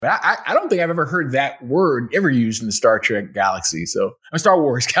But I don't think I've ever heard that word ever used in the Star Trek galaxy. So I'm Star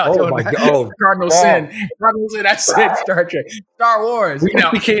Wars galaxy. Oh my God! Cardinal sin. Cardinal sin. I said Star Trek. Star Wars. We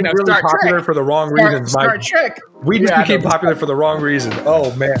just became really Star popular Trek. for the wrong reasons, Star Mike. Trek. We just became popular for the wrong reason.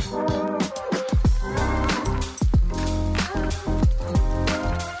 Oh man.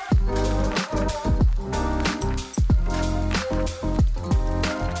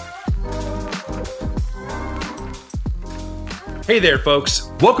 Hey there, folks.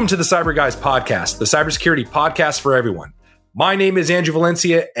 Welcome to the Cyber Guys podcast, the cybersecurity podcast for everyone. My name is Andrew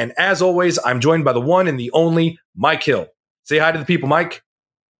Valencia, and as always, I'm joined by the one and the only Mike Hill. Say hi to the people, Mike.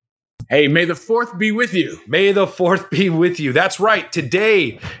 Hey, may the 4th be with you. May the 4th be with you. That's right.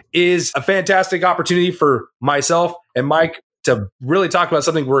 Today is a fantastic opportunity for myself and Mike to really talk about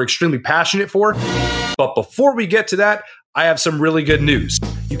something we're extremely passionate for. But before we get to that, I have some really good news.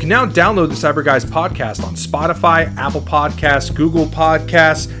 You can now download the Cyber Guys podcast on Spotify, Apple Podcasts, Google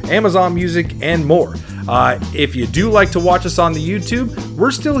Podcasts, Amazon Music, and more. If you do like to watch us on the YouTube,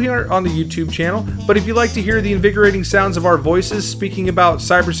 we're still here on the YouTube channel. But if you like to hear the invigorating sounds of our voices speaking about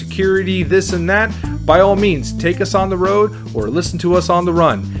cybersecurity, this and that, by all means, take us on the road or listen to us on the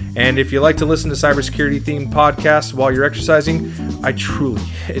run. And if you like to listen to cybersecurity themed podcasts while you're exercising, I truly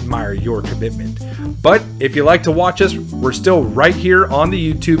admire your commitment. But if you like to watch us, we're still right here on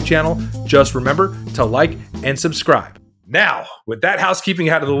the YouTube channel. Just remember to like and subscribe. Now, with that housekeeping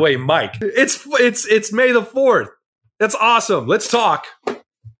out of the way, Mike, it's May the 4th. That's awesome. Let's talk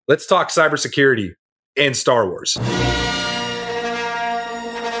cybersecurity and Star Wars.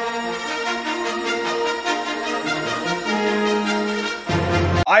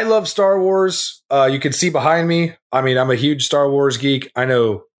 I love Star Wars. You can see behind me. I mean, I'm a huge Star Wars geek. I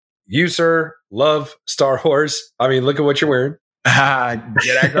know you, sir, love Star Wars. I mean, look at what you're wearing.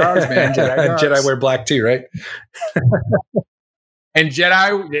 Jedi guards, man. Jedi guards. Jedi wear black too, right? And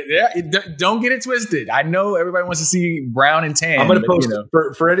Jedi, don't get it twisted. I know everybody wants to see brown and tan. I'm going to post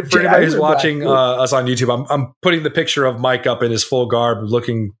for anybody who's watching us on YouTube. I'm putting the picture of Mike up in his full garb,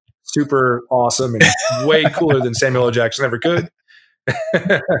 looking super awesome and way cooler than Samuel L. Jackson ever could.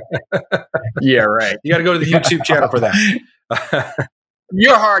 Yeah, right. You got to go to the YouTube channel for that.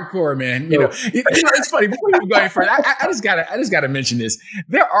 You're hardcore, man. You know, it's funny. Before you go any further, I just gotta mention this.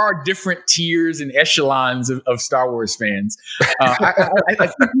 There are different tiers and echelons of Star Wars fans. I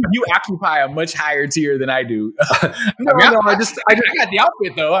think you occupy a much higher tier than I do. I got the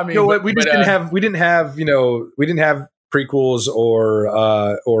outfit though. I mean, we didn't have prequels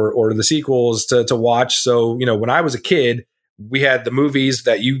or the sequels to watch. So when I was a kid, we had the movies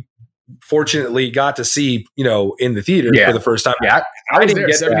that you fortunately got to see, in the theater for the first time. Yeah, I didn't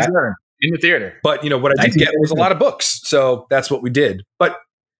get that in the theater. But what I did get was a lot of books, so that's what we did. But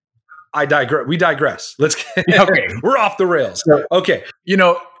I digress. We digress. Let's get okay. We're off the rails. Okay,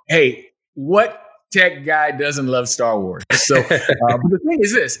 hey, what tech guy doesn't love Star Wars? So, but the thing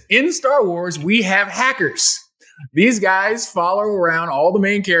is this: in Star Wars, we have hackers. These guys follow around all the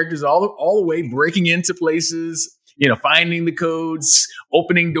main characters all the way, breaking into places. Finding the codes,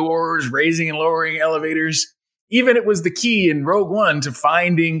 opening doors, raising and lowering elevators. Even it was the key in Rogue One to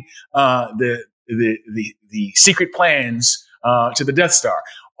finding the secret plans to the Death Star.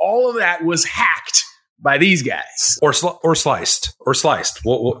 All of that was hacked by these guys, or sliced. Hacked,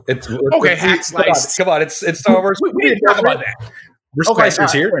 sliced. Come on, it's Star Wars. We didn't talk about that. We're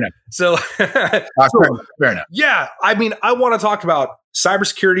slicers here. Fair enough. So, fair enough. Yeah, I mean, I want to talk about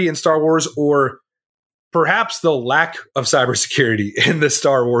cybersecurity in Star Wars, or perhaps the lack of cybersecurity in the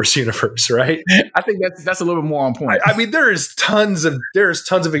Star Wars universe, right? I think that's a little bit more on point. I mean, there's tons of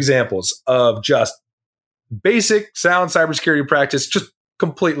examples of just basic sound cybersecurity practice just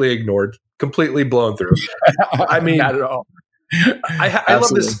completely ignored, completely blown through. I mean, not at all. I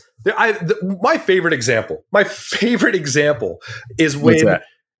love this. My favorite example is when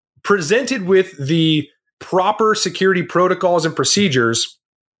presented with the proper security protocols and procedures,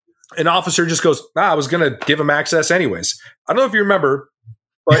 an officer just goes, I was going to give him access anyways. I don't know if you remember,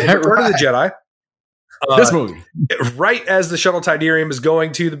 but in Return of the Jedi, this movie, right as the shuttle Tidarium is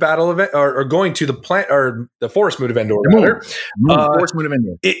going to the battle event or going to the plant or the Forest Moon of Endor, Forest Moon of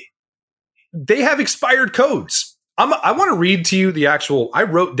Endor, they have expired codes. I want to read to you the actual. I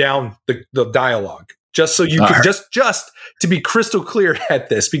wrote down the dialogue just so you can just to be crystal clear at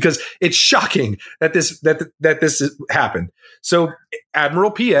this, because it's shocking that this happened. So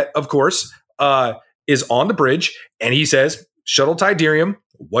Admiral Piet, of course, is on the bridge and he says, "Shuttle Tidarium,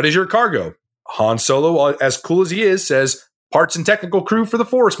 what is your cargo?" Han Solo, as cool as he is, says, "Parts and technical crew for the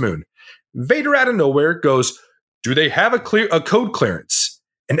Forest Moon." Vader out of nowhere goes, "Do they have a code clearance?"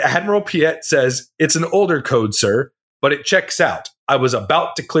 And Admiral Piet says, "It's an older code, sir. but it checks out. I was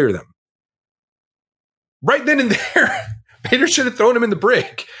about to clear them. Right then and there, Vader should have thrown him in the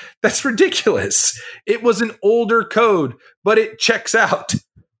brig. That's ridiculous. It was an older code, but it checks out.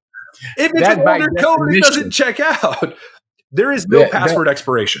 If it's an older code, it doesn't check out. There is no password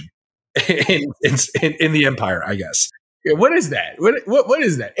expiration in the Empire, I guess. Yeah, what is that? What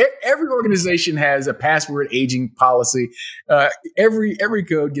is that? Every organization has a password aging policy. Every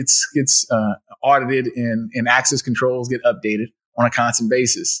code gets audited, and access controls get updated on a constant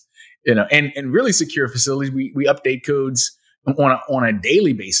basis. And really secure facilities, we update codes on a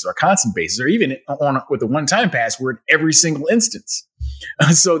daily basis or constant basis, or even with a one-time password every single instance.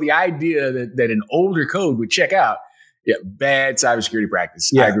 So the idea that an older code would check out, bad cybersecurity practice.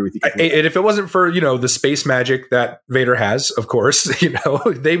 Yeah. I agree with you. And if it wasn't for, the space magic that Vader has, of course,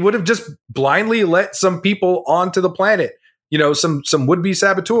 they would have just blindly let some people onto the planet, some would-be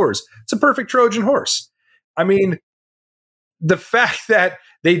saboteurs. It's a perfect Trojan horse. I mean, the fact that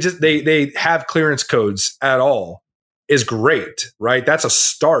they have clearance codes at all is great, right? That's a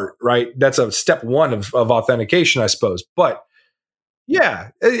start, right? That's a step one of authentication, I suppose. But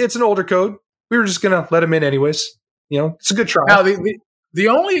yeah, it's an older code. We were just going to let them in anyways. It's a good try. Now, the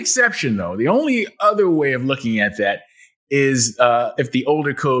only exception, though, the only other way of looking at that is if the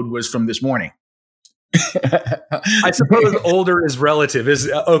older code was from this morning. I suppose older is relative. Is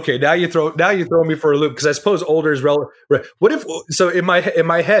okay. Now you throw me for a loop, because I suppose older is relative. What if so? In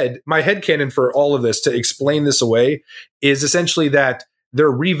my head canon for all of this, to explain this away, is essentially that they're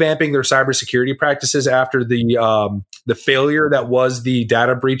revamping their cybersecurity practices after the failure that was the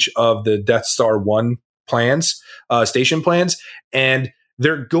data breach of the Death Star 1 plans, station plans, and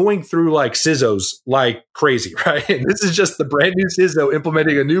they're going through like CISOs like crazy, right? And this is just the brand new CISO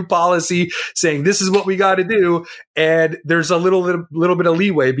implementing a new policy saying this is what we got to do. And there's a little bit of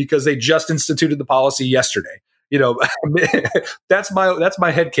leeway because they just instituted the policy yesterday. That's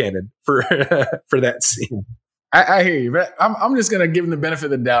my headcanon for that scene. I hear you, but I'm just going to give them the benefit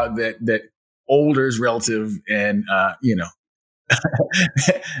of the doubt that older is relative, and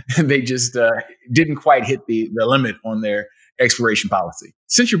they just didn't quite hit the limit on their expiration policy.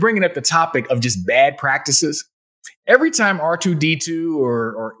 Since you're bringing up the topic of just bad practices, every time R2-D2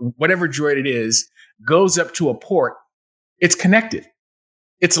 or whatever droid it is goes up to a port, it's connected.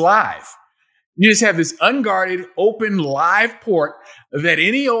 It's live. You just have this unguarded, open, live port that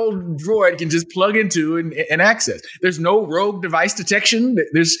any old droid can just plug into and access. There's no rogue device detection.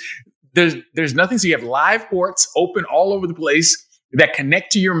 There's nothing. So you have live ports open all over the place that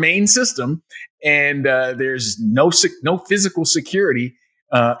connect to your main system, and there's no physical security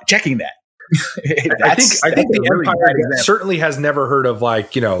checking that. I think the really Empire certainly has never heard of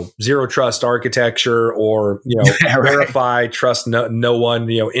zero trust architecture or verify, trust no one,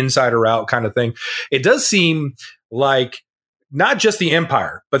 inside or out kind of thing. It does seem like not just the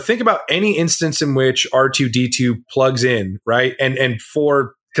Empire, but think about any instance in which R2-D2 plugs in, right? And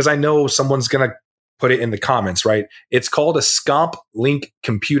because I know someone's going to put it in the comments, right? It's called a SCOMP link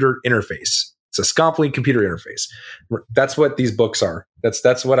computer interface. It's a SCOMP link computer interface. That's what these books are.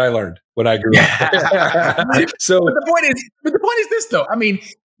 That's what I learned when I grew up. So, but the point is this, though. I mean,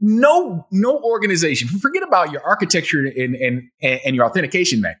 no organization. Forget about your architecture and your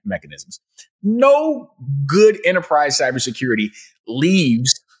authentication mechanisms. No good enterprise cybersecurity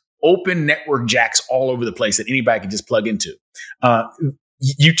leaves open network jacks all over the place that anybody can just plug into.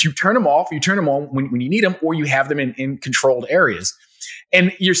 You turn them off, you turn them on when you need them, or you have them in controlled areas.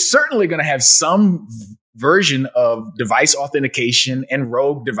 And you're certainly going to have some version of device authentication and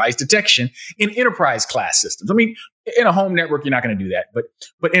rogue device detection in enterprise class systems. I mean, in a home network, you're not going to do that.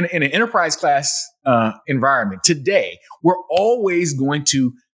 But in an enterprise class environment today, we're always going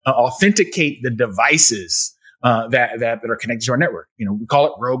to authenticate the devices that are connected to our network. We call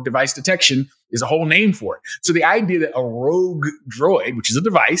it rogue device detection. Is a whole name for it. So the idea that a rogue droid, which is a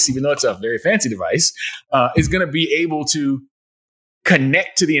device, even though it's a very fancy device, is going to be able to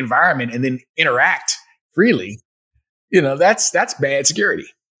connect to the environment and then interact freely, that's bad security.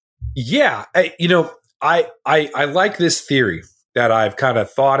 Yeah. I like this theory that I've kind of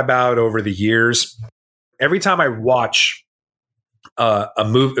thought about over the years. Every time I watch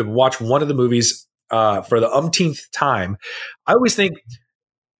watch one of the movies for the umpteenth time, I always think,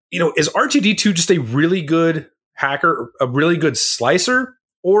 is R2-D2 just a really good hacker, a really good slicer,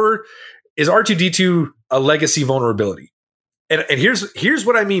 or is R2-D2 a legacy vulnerability? And here's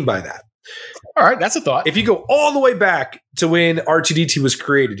what I mean by that. All right, that's a thought. If you go all the way back to when R2-D2 was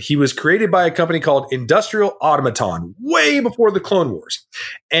created, he was created by a company called Industrial Automaton, way before the Clone Wars.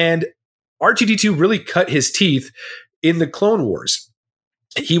 And R2-D2 really cut his teeth in the Clone Wars.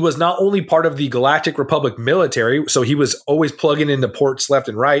 He was not only part of the Galactic Republic military, so he was always plugging into ports left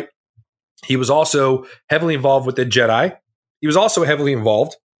and right. He was also heavily involved with the Jedi. He was also heavily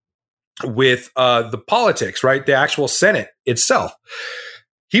involved with the politics, right? The actual Senate itself.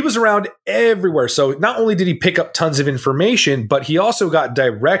 He was around everywhere. So not only did he pick up tons of information, but he also got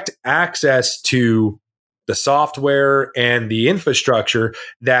direct access to the software and the infrastructure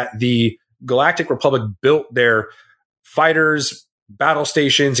that the Galactic Republic built their fighters, battle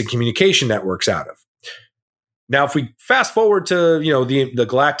stations, and communication networks out of. Now, if we fast forward to the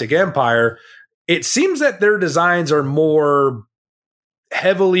Galactic Empire, it seems that their designs are more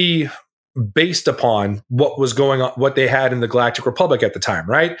heavily based upon what was going on, what they had in the Galactic Republic at the time,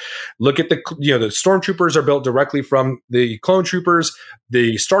 right? Look at the stormtroopers are built directly from the clone troopers.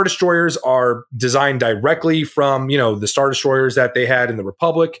 The Star Destroyers are designed directly from, the Star Destroyers that they had in the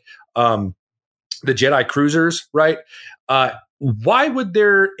Republic. The Jedi cruisers, right? Why would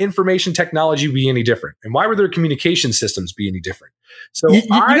their information technology be any different? And why would their communication systems be any different? So you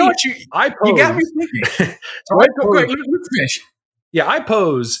got me thinking. Go ahead, let's finish. Yeah, I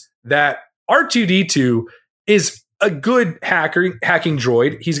pose that R2-D2 is a good hacking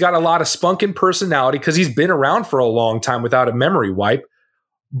droid. He's got a lot of spunk and personality because he's been around for a long time without a memory wipe.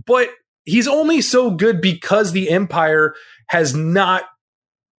 But he's only so good because the Empire has not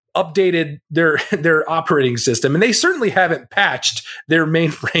updated their operating system, and they certainly haven't patched their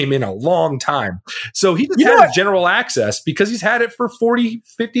mainframe in a long time. So he just has general access because he's had it for 40,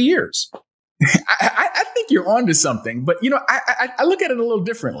 50 years. I think you're onto something, but I look at it a little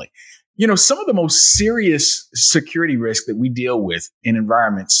differently. Some of the most serious security risks that we deal with in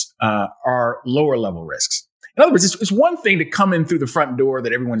environments are lower level risks. In other words, it's one thing to come in through the front door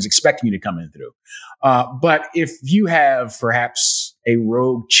that everyone's expecting you to come in through. But if you have perhaps a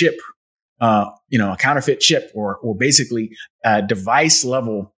rogue chip, a counterfeit chip or basically device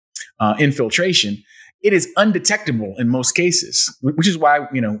level infiltration, it is undetectable in most cases, which is why,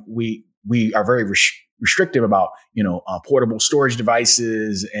 we are very restrictive about, portable storage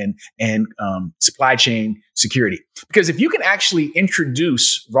devices and supply chain security. Because if you can actually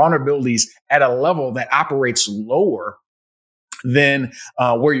introduce vulnerabilities at a level that operates lower than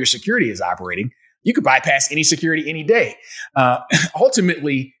where your security is operating, you could bypass any security any day.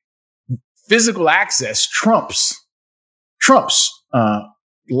 Ultimately, physical access trumps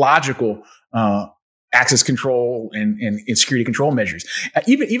logical access control and security control measures.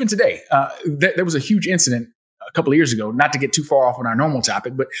 Even today, there was a huge incident a couple of years ago, not to get too far off on our normal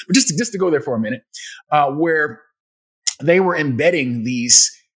topic, but just to go there for a minute, where they were embedding these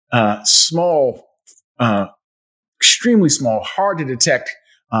small, extremely small, hard to detect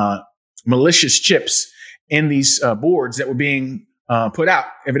malicious chips in these boards that were being put out.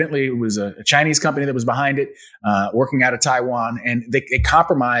 Evidently, it was a Chinese company that was behind it, working out of Taiwan, and they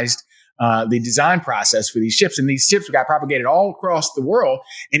compromised the design process for these chips. And these chips got propagated all across the world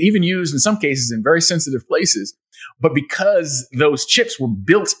and even used in some cases in very sensitive places. But because those chips were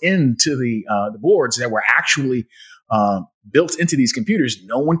built into the boards that were actually built into these computers,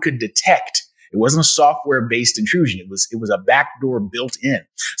 no one could detect. It wasn't a software-based intrusion. It was a backdoor built in.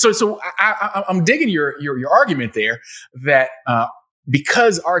 So I'm digging your argument there that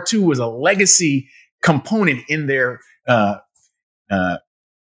because R2 was a legacy component in their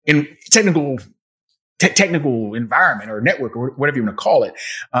in technical environment or network or whatever you want to call it,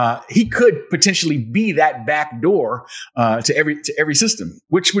 he could potentially be that back door to every system,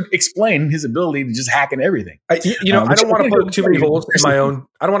 which would explain his ability to just hack into everything. I don't want to poke too many holes in my own.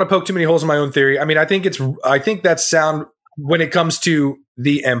 I don't want to poke too many holes in my own theory. I mean, I think that's sound when it comes to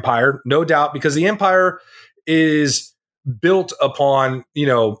the Empire, no doubt, because the Empire is built upon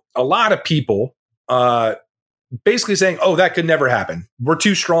a lot of people. Basically saying, "Oh, that could never happen. We're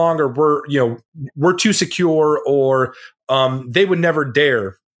too strong, or we're too secure, or they would never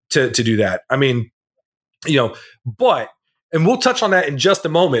dare to do that." I mean, but we'll touch on that in just a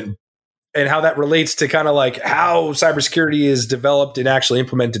moment, and how that relates to kind of like how cybersecurity is developed and actually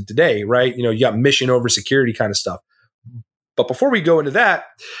implemented today, right? You got mission over security kind of stuff. But before we go into that,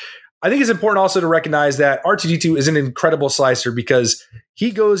 I think it's important also to recognize that R2-D2 is an incredible slicer because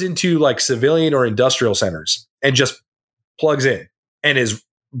he goes into like civilian or industrial centers and just plugs in and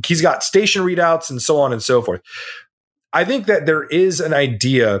he's got station readouts and so on and so forth. I think that there is an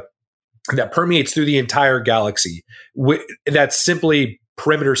idea that permeates through the entire galaxy that's simply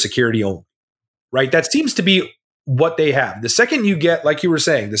perimeter security only, right? That seems to be what they have. The second you get, like you were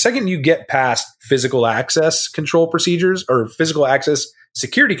saying, past physical access control procedures or physical access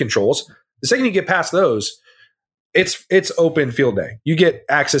security controls, the second you get past those, it's open field day. You get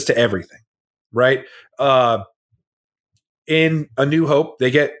access to everything, right? in A New Hope,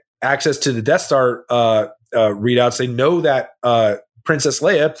 they get access to the Death Star readouts. They know that Princess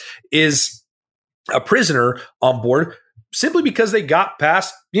Leia is a prisoner on board simply because they got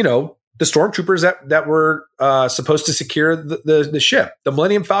past, the stormtroopers that were supposed to secure the ship. The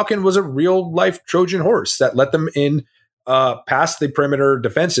Millennium Falcon was a real life Trojan horse that let them in past the perimeter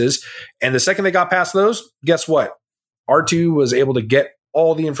defenses. And the second they got past those, guess what? R2 was able to get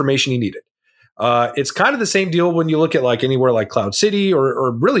all the information he needed. It's kind of the same deal when you look at like anywhere like Cloud City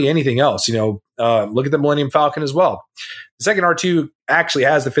or really anything else. Look at the Millennium Falcon as well. The second R2 actually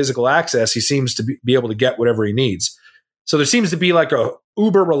has the physical access, he seems to be able to get whatever he needs. So there seems to be like a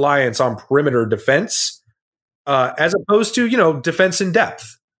uber reliance on perimeter defense as opposed to, defense in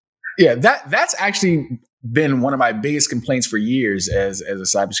depth. Yeah, that's actually been one of my biggest complaints for years as a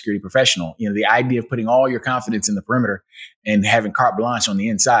cybersecurity professional. The idea of putting all your confidence in the perimeter and having carte blanche on the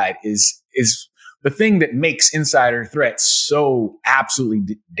inside is the thing that makes insider threats so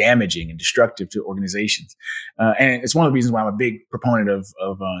absolutely damaging and destructive to organizations. And it's one of the reasons why I'm a big proponent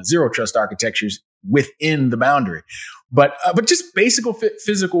of zero trust architectures within the boundary. But just basic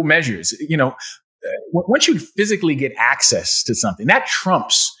physical measures, once you physically get access to something, that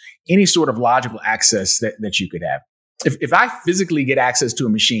trumps any sort of logical access that you could have. If I physically get access to a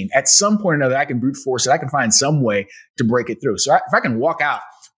machine, at some point or another, I can brute force it. I can find some way to break it through. So if I can walk out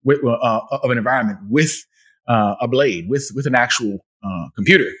of an environment with a blade, with an actual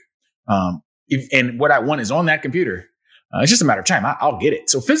computer, and what I want is on that computer, it's just a matter of time. I'll get it.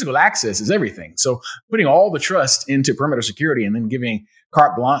 So physical access is everything. So putting all the trust into perimeter security and then giving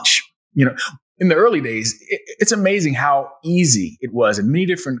carte blanche, in the early days, it's amazing how easy it was in many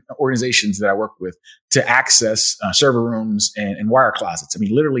different organizations that I worked with to access server rooms and wire closets. I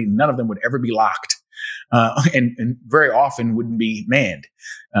mean, literally none of them would ever be locked and very often wouldn't be manned.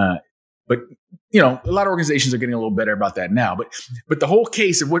 But a lot of organizations are getting a little better about that now. But the whole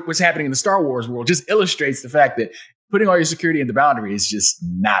case of what's happening in the Star Wars world just illustrates the fact that putting all your security in the boundary is just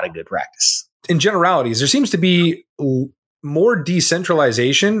not a good practice. In generalities, there seems to be more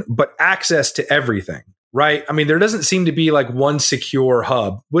decentralization, but access to everything, right? I mean, there doesn't seem to be like one secure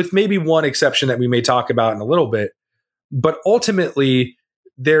hub, with maybe one exception that we may talk about in a little bit. But ultimately,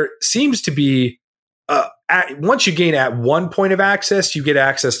 there seems to be, once you gain at one point of access, you get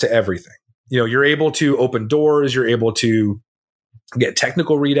access to everything. You're able to open doors, you're able to get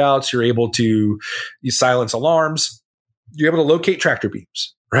technical readouts, you're able to silence alarms, you're able to locate tractor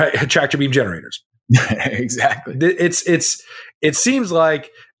beams, right? Tractor beam generators. Exactly. It seems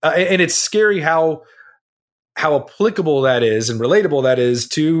like, and it's scary how applicable that is and relatable that is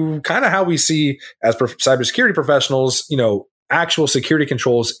to kind of how we see as cybersecurity professionals, actual security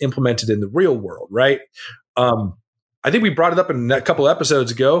controls implemented in the real world, right? I think we brought it up in a couple of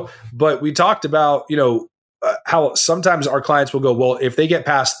episodes ago, but we talked about, how sometimes our clients will go, well, if they get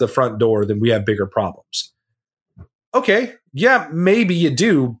past the front door, then we have bigger problems. Okay. Yeah, maybe you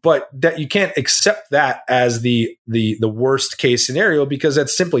do, but that you can't accept that as the worst case scenario, because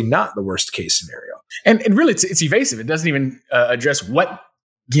that's simply not the worst case scenario. And really, it's evasive. It doesn't even address what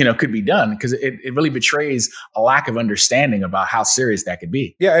could be done, because it really betrays a lack of understanding about how serious that could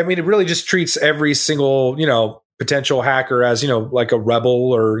be. Yeah, I mean, it really just treats every single potential hacker as like a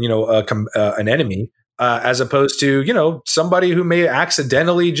rebel or an enemy, as opposed to somebody who may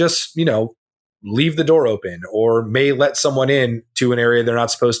accidentally just leave the door open, or may let someone in to an area they're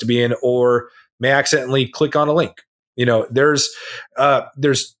not supposed to be in, or may accidentally click on a link. There's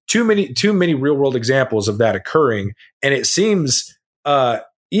too many real world examples of that occurring. And it seems,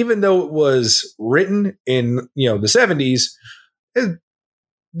 even though it was written in, the 70s,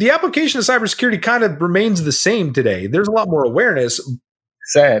 the application of cybersecurity kind of remains the same today. There's a lot more awareness.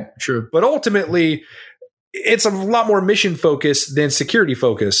 Sad, true. But ultimately, it's a lot more mission focused than security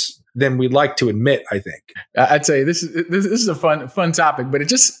focused than we'd like to admit, I think. I'd say this is a fun topic, but it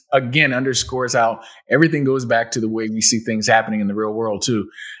just, again, underscores how everything goes back to the way we see things happening in the real world, too.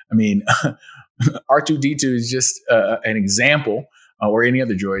 I mean, R2-D2 is just an example, or any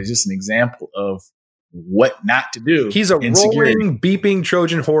other droid is just an example of what not to do. He's a rolling, security. Beeping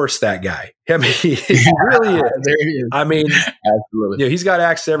Trojan horse, that guy. I mean, he really is. There he is. I mean, absolutely. He's got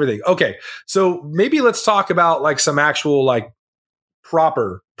access to everything. Okay, so maybe let's talk about like some actual like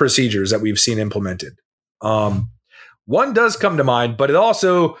proper procedures that we've seen implemented. One does come to mind, but it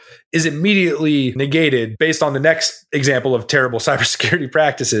also is immediately negated based on the next example of terrible cybersecurity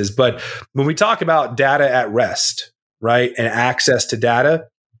practices. But when we talk about data at rest, right, and access to data,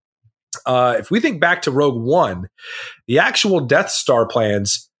 if we think back to Rogue One, the actual Death Star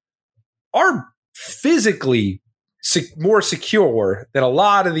plans are physically more secure than a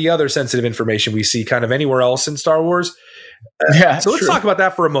lot of the other sensitive information we see kind of anywhere else in Star Wars. So let's talk about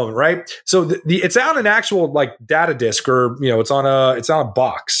that for a moment, right? So it's on an actual like data disk, or it's on a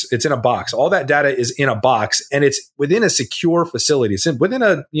box. It's in a box. All that data is in a box, and it's within a secure facility. It's within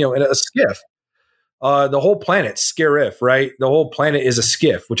a in a skiff. The whole planet, Scarif, right? The whole planet is a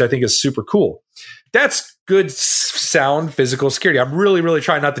skiff, which I think is super cool. That's good sound physical security. I'm really, really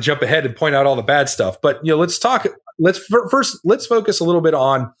trying not to jump ahead and point out all the bad stuff, but let's focus a little bit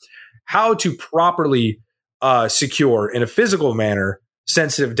on how to properly secure in a physical manner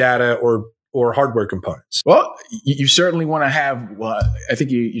sensitive data or hardware components. Well, you certainly want to have, I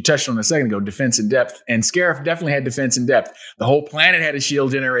think you touched on a second ago, defense in depth, and Scarif definitely had defense in depth. The whole planet had a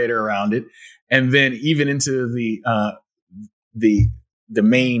shield generator around it. And then even into the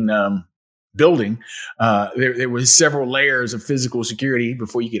main building, there was several layers of physical security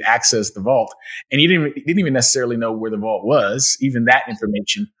before you could access the vault. And you didn't even necessarily know where the vault was. Even that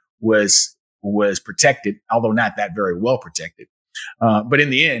information was protected, although not that very well protected. But in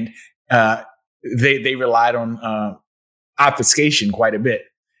the end, they relied on obfuscation quite a bit.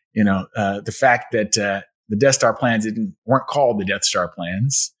 The fact that the Death Star plans weren't called the Death Star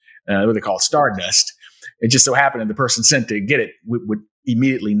plans. What they call Stardust. It just so happened that the person sent to get it would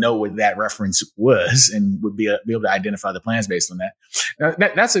immediately know what that reference was and would be able to identify the plans based on that.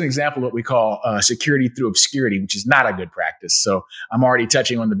 That's an example of what we call security through obscurity, which is not a good practice. So I'm already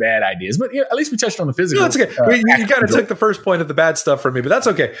touching on the bad ideas, but at least we touched on the physical. No, that's okay. You kind of took the first point of the bad stuff from me, but that's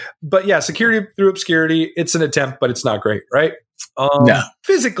okay. But yeah, security through obscurity, it's an attempt, but it's not great, right? No.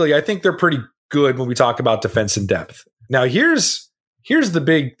 Physically, I think they're pretty good when we talk about defense in depth. Now, here's the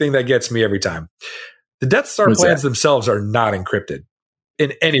big thing that gets me every time. The Death Star plans themselves are not encrypted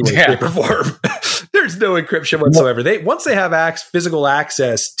in any way, shape, or form. There's no encryption whatsoever. Once they have physical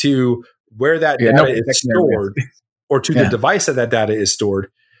access to where that data is stored or to the device that data is stored,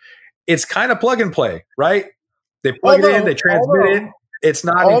 it's kind of plug and play, right? They plug it in, they transmit it. It's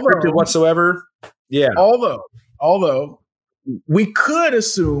not encrypted whatsoever. Yeah. Although we could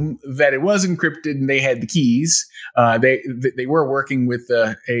assume that it was encrypted and they had the keys. They were working with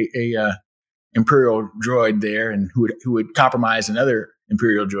a Imperial droid there, and who would compromise another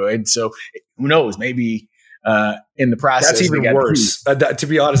Imperial droid. So who knows? Maybe in the process, that's even worse. To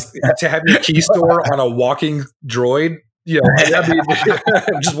be honest, to have your key store on a walking droid.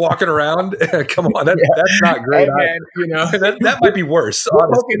 Just walking around. Come on, that's not great. Hey, man, that might be worse. We're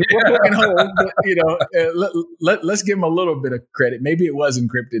poking holes, but, let's give them a little bit of credit. Maybe it was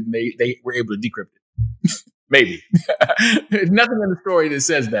encrypted, and they were able to decrypt it. Maybe. There's nothing in the story that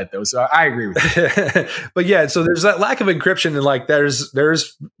says that, though. So I agree with you. But yeah, so there's that lack of encryption, and like there's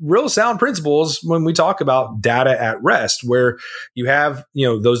real sound principles when we talk about data at rest, where you have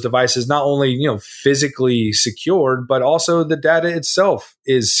those devices not only physically secured, but also the data itself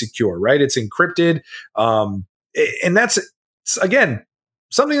is secure, right? It's encrypted, and that's again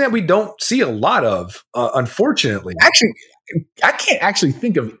something that we don't see a lot of, unfortunately. Actually, I can't actually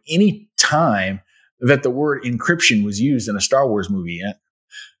think of any time that the word encryption was used in a Star Wars movie yet.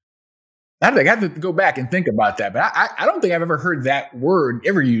 I have to go back and think about that, but I don't think I've ever heard that word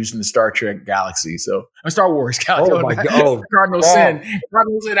ever used in the Star Trek galaxy. So Star Wars galaxy. Oh my God! Cardinal Sin.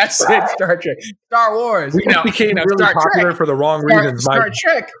 I said Star Trek. Star Wars. We became really Star popular Trek. for the wrong reasons. Star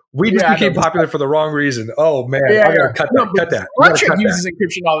Trek. We just became popular for the wrong reason. Oh man, I gotta cut that. Star Trek uses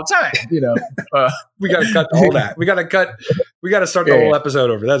encryption all the time. We gotta cut all that. We gotta start the whole episode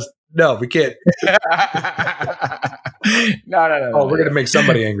over. No, we can't. No. Oh, we're gonna make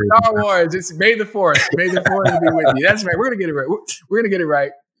somebody angry. Star Wars. It's May the 4th. May the 4th be with you. That's right. We're gonna get it right. We're gonna get it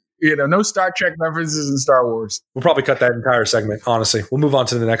right. No Star Trek references in Star Wars. We'll probably cut that entire segment. Honestly, we'll move on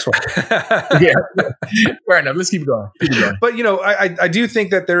to the next one. Fair enough. Let's keep it going. But I do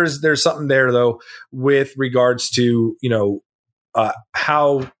think that there's something there though with regards to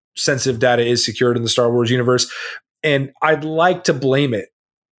how sensitive data is secured in the Star Wars universe, and I'd like to blame it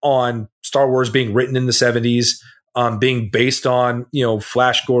on Star Wars being written in the 70s, being based on,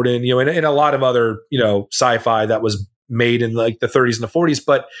 Flash Gordon, and a lot of other, sci-fi that was made in like the 30s and the 40s.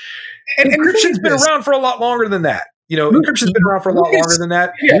 But encryption's been around for a lot longer than that. Encryption's been around for a lot longer than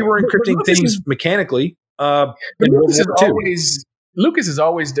that. Yeah, we were encrypting things mechanically. Lucas has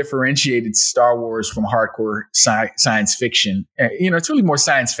always differentiated Star Wars from hardcore science fiction. It's really more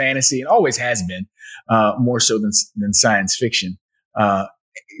science fantasy, and always has been more so than science fiction.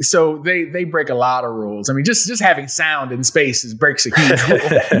 So they break a lot of rules. I mean, just having sound in space breaks a huge rule.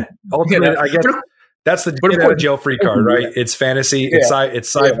 Ultimately, I guess that's the get out of jail free card, right? It's fantasy. It's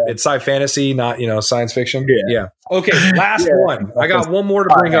sci fantasy, not science fiction. Yeah. Okay, last one. I got one more to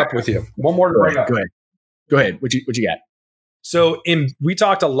bring up with you. One more to bring up. Go Go ahead. What you got? So we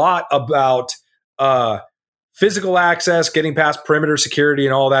talked a lot about physical access, getting past perimeter security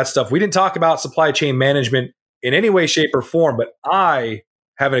and all that stuff. We didn't talk about supply chain management in any way, shape, or form, but I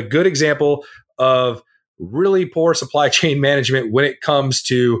have a good example of really poor supply chain management when it comes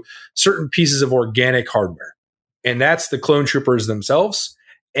to certain pieces of organic hardware. And that's the clone troopers themselves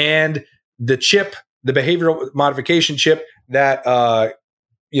and the chip, the behavioral modification chip that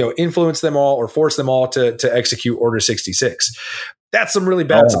influence them all or force them all to execute Order 66. That's some really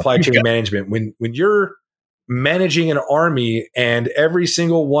bad supply chain management. When you're managing an army and every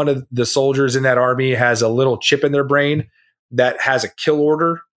single one of the soldiers in that army has a little chip in their brain that has a kill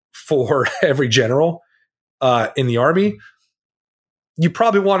order for every general in the army, you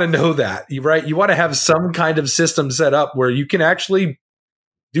probably want to know that, right? You want to have some kind of system set up where you can actually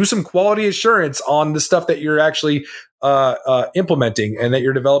do some quality assurance on the stuff that you're actually implementing and that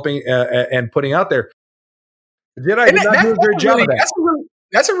you're developing and putting out there. Did I not do a great job of that?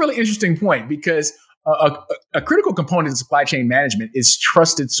 That's a really interesting point, because a critical component of supply chain management is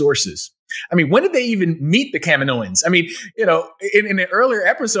trusted sources. I mean, when did they even meet the Kaminoans? I mean, in an earlier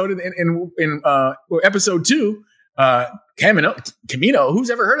episode, in episode 2, Camino, who's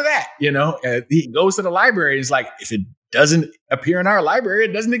ever heard of that? He goes to the library. He's like, if it doesn't appear in our library,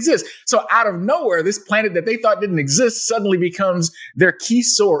 it doesn't exist. So out of nowhere, this planet that they thought didn't exist suddenly becomes their key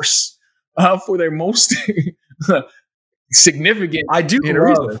source for their most significant. I do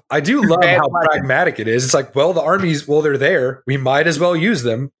love how pragmatic it is. It's like, well, the armies, they're there. We might as well use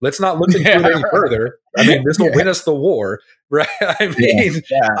them. Let's not look into it any further. I mean, this will win us the war, right? I mean,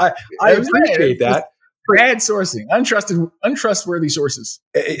 I appreciate that. Bad sourcing, untrustworthy sources.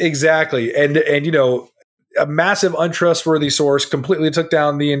 Exactly, and a massive untrustworthy source completely took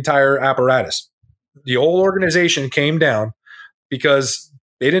down the entire apparatus. The whole organization came down because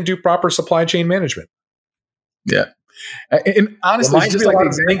they didn't do proper supply chain management. Yeah. And honestly, just like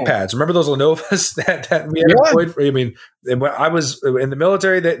link pads. Remember those Lenovo's that we had employed? I mean, when I was in the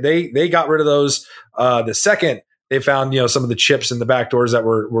military, they got rid of those the second they found some of the chips and the backdoors that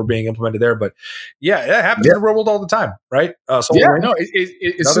were being implemented there. But yeah, that happens in the real world all the time. Right? As soon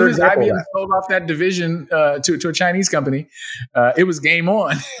as IBM sold off that division to a Chinese company, it was game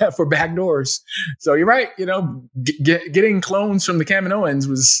on for backdoors. So you're right. Getting clones from the Kaminoans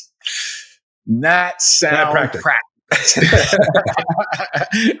was not sound practice.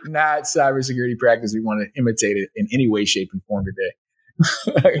 Not cybersecurity practice we want to imitate it in any way, shape, and form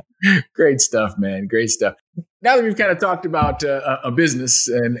today. Great stuff, man. Great stuff. Now that we've kind of talked about a business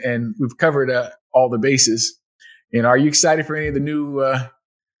and we've covered all the bases, are you excited for any of the new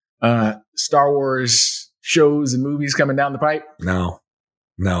Star Wars shows and movies coming down the pipe? No,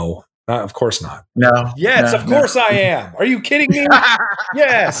 of course not. No. Yes, of course I am. Are you kidding me?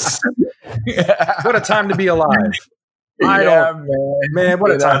 Yes. What a time to be alive. Man,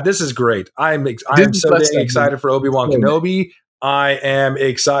 what a time. This is great. I'm so dang excited for Obi-Wan Kenobi. I am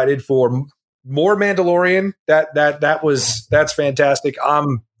excited for more Mandalorian. That's fantastic.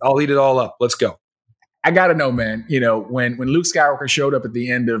 I'll eat it all up. Let's go. I gotta know, man. When Luke Skywalker showed up at the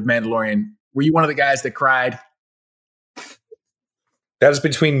end of Mandalorian, were you one of the guys that cried? That is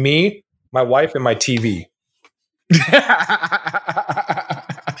between me, my wife, and my TV.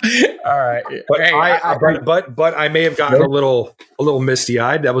 All right, but I may have gotten a little misty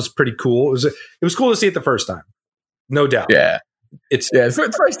eyed. That was pretty cool. It was cool to see it the first time, no doubt. Yeah,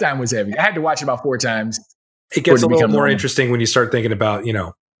 the first time was heavy. I had to watch it about 4 times. It gets a little more interesting when you start thinking about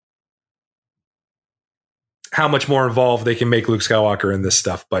how much more involved they can make Luke Skywalker in this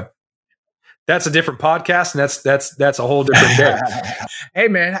stuff. But that's a different podcast, and that's a whole different day. Hey,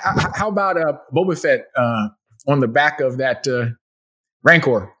 man, how about Boba Fett on the back of that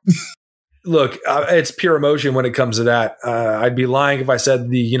Rancor? Look, it's pure emotion when it comes to that. I'd be lying if I said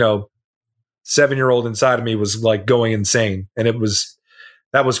the 7-year-old inside of me was like going insane, and it was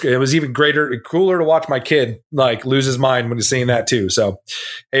even cooler to watch my kid like lose his mind when he's seeing that too. So,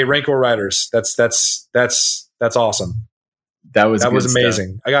 hey, Rancor riders, that's awesome. That was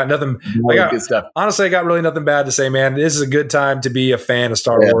amazing. Stuff. I got nothing. Good stuff. Honestly, I got really nothing bad to say, man. This is a good time to be a fan of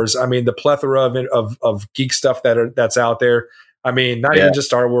Star Wars. I mean, the plethora of geek stuff that's out there. I mean, not even just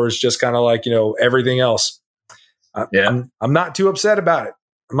Star Wars, just kind of like everything else. I'm not too upset about it.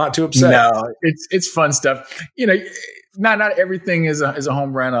 I'm not too upset. No, it's fun stuff. Not everything is a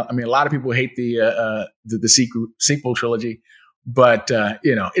home run. I mean, a lot of people hate the sequel trilogy, but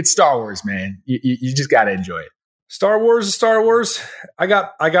it's Star Wars, man. You just got to enjoy it. Star Wars is Star Wars. I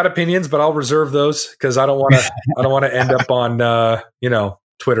got opinions, but I'll reserve those because I don't want to end up on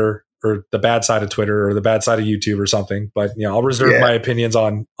Twitter or the bad side of Twitter or the bad side of YouTube or something. But I'll reserve my opinions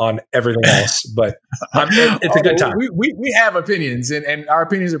on everything else. But it's a good time. We have opinions, and our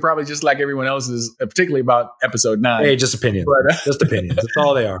opinions are probably just like everyone else's, particularly about episode 9. Hey, just opinions, just opinions. That's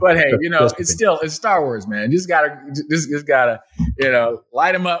all they are. But hey, it's Star Wars, man. Just gotta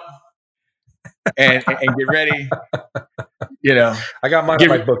light them up and get ready. I got mine in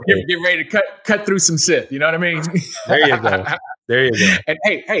my book. Get ready to cut through some Sith. You know what I mean? There you go. There you go. And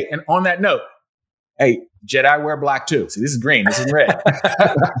hey, and on that note, hey, Jedi wear black too. See, this is green. This is red.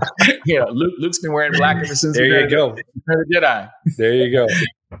 Luke's been wearing black ever since. There you go. The Jedi. There you go.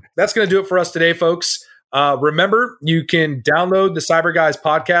 That's going to do it for us today, folks. Remember, you can download the Cyber Guys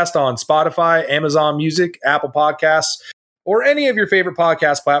podcast on Spotify, Amazon Music, Apple Podcasts, or any of your favorite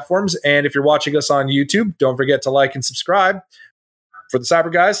podcast platforms. And if you're watching us on YouTube, don't forget to like and subscribe. For the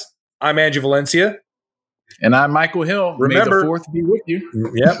Cyber Guys, I'm Andrew Valencia. And I'm Michael Hill. Remember, may the Force be with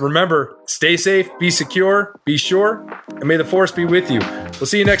you. Yeah, remember, stay safe, be secure, be sure, and may the Force be with you. We'll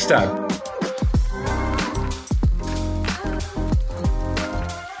see you next time.